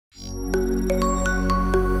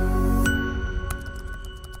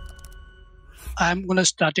I'm going to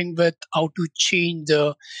starting with how to change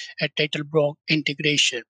the title block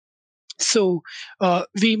integration. So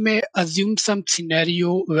we may assume some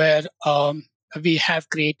scenario where we have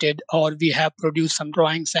created or we have produced some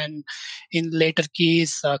drawings, and in later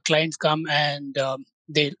case, clients come and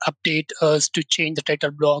they'll update us to change the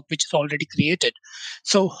title block which is already created.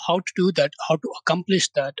 So how to do that? How to accomplish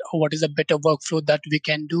that? What is a better workflow that we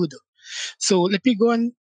can do? So let me go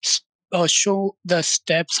and show the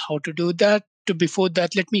steps how to do that. To before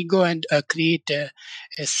that, let me go and create a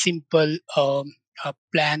simple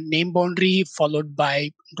plan name boundary followed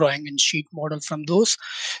by drawing and sheet model from those.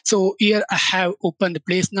 So here I have opened the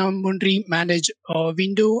place name boundary manage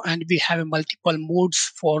window, and we have a multiple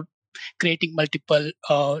modes for creating multiple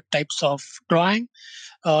types of drawing.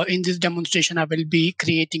 In this demonstration, I will be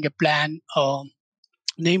creating a plan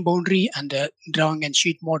name boundary and drawing and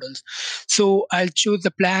sheet models. So I'll choose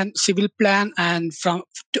the plan, civil plan, and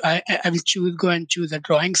I will go and choose a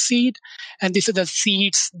drawing seed. And these are the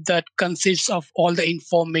seeds that consists of all the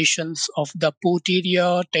informations of the port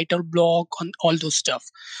area, title block, on all those stuff.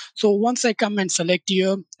 So once I come and select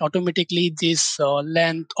here, automatically this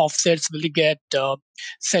length offsets will get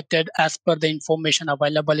setted as per the information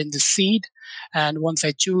available in the seed. And once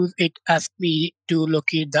I choose, it asks me to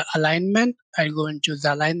locate the alignment. I'll go and choose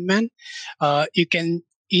the alignment. You can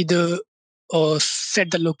either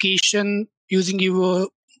set the location using your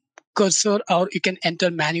cursor, or you can enter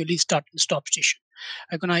manually start and stop station.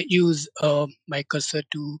 I'm gonna use my cursor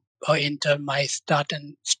to enter my start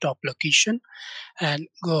and stop location, and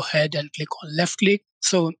go ahead and click on left click.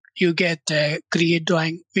 So you get a create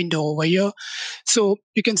drawing window over here. So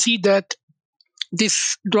you can see that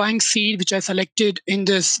this drawing seed which I selected in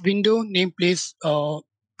this window, name place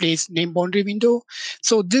name boundary window.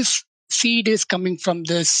 So this seed is coming from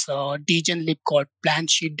this dgen lib called plan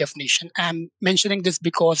sheet definition. I'm mentioning this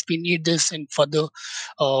because we need this in further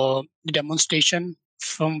demonstration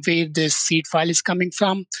from where this seed file is coming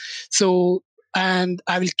from. So, and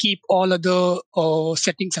I will keep all other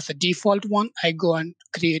settings as a default one. I go and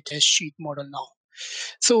create a sheet model now.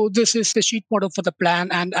 So this is the sheet model for the plan.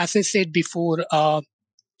 And as I said before,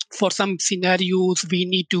 for some scenarios, we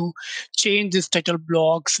need to change these title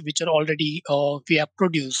blocks which are already we have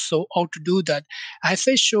produced. So how to do that? As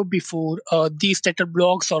I showed before, these title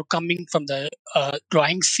blocks are coming from the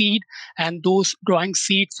drawing seed, and those drawing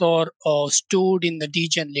seeds are stored in the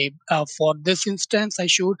dgen lib. For this instance, I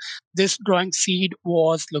showed this drawing seed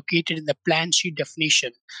was located in the plan sheet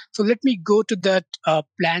definition. So let me go to that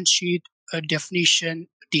plan sheet definition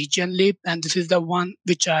dgen lib, and this is the one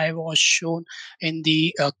which I was shown in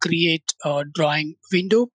the create drawing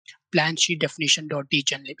window, plan sheet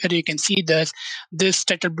definition.dgenlib. Here you can see this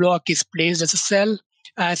title block is placed as a cell.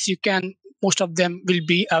 As you can, most of them will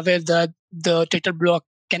be aware that the title block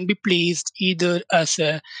can be placed either as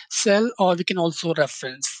a cell, or we can also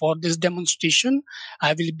reference. For this demonstration,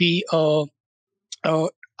 I will be uh,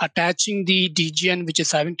 attaching the DGN which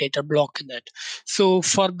is having title block in it. So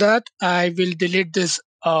for that, I will delete this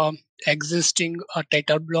existing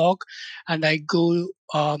title block, and I go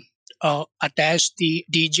attach the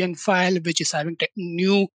DGN file which is having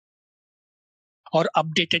new or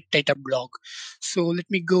updated title block. So let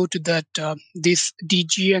me go to that. This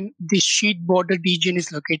DGN, this sheet border DGN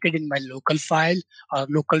is located in my local file or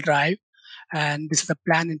local drive, and this is the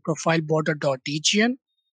plan and profile border.dgn.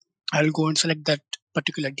 I'll go and select that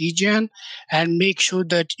particular DGN and make sure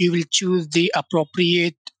that you will choose the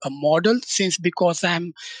appropriate model. Since because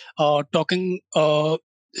I'm talking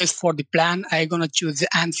is for the plan, I'm gonna choose the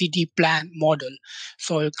ANSI plan model.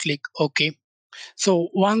 So I'll click OK. So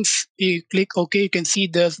once you click OK, you can see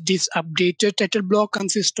this updated title block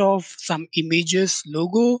consists of some images,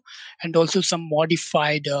 logo, and also some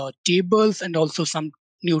modified tables, and also some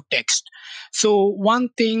new text. So one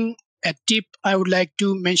thing, a tip I would like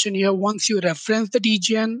to mention here: once you reference the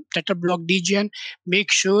DGN, title block DGN,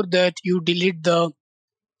 make sure that you delete the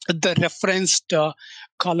referenced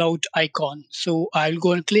callout icon. So I'll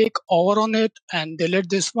go and click over on it and delete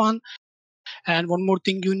this one. And one more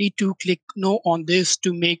thing, you need to click no on this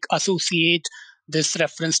to make associate this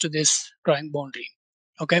reference to this drawing boundary.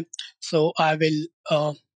 Okay, so I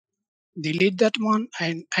will delete that one,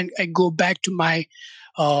 and I go back to my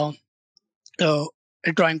uh, uh,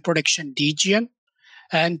 drawing production DGN.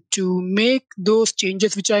 And to make those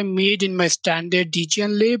changes which I made in my standard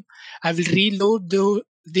DGN lib, I will reload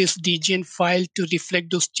this DGN file to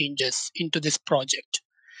reflect those changes into this project.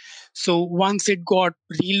 So once it got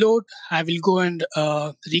reload, I will go and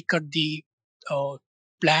recut the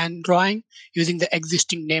plan drawing using the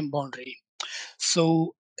existing name boundary.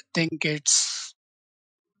 So I think it's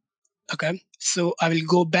Okay, so I will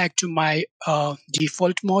go back to my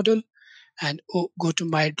default model and go to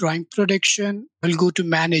my drawing production. I'll go to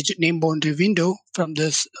manage name boundary window from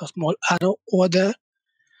this small arrow over there,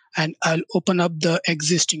 and I'll open up the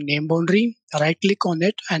existing name boundary, right click on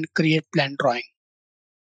it and create plan drawing.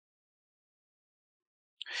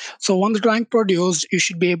 So when the drawing produced, you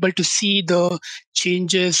should be able to see the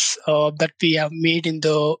changes that we have made in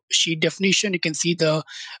the sheet definition. You can see the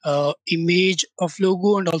image of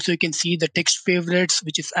logo, and also you can see the text favorites,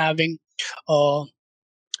 which is having uh,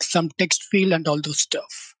 some text field and all those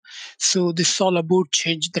stuff. So this is all about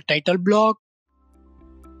change the title block.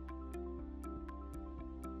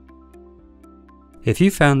 If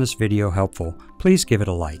you found this video helpful, please give it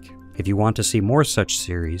a like. If you want to see more such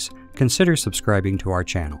series, consider subscribing to our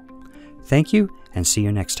channel. Thank you, and see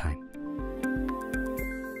you next time.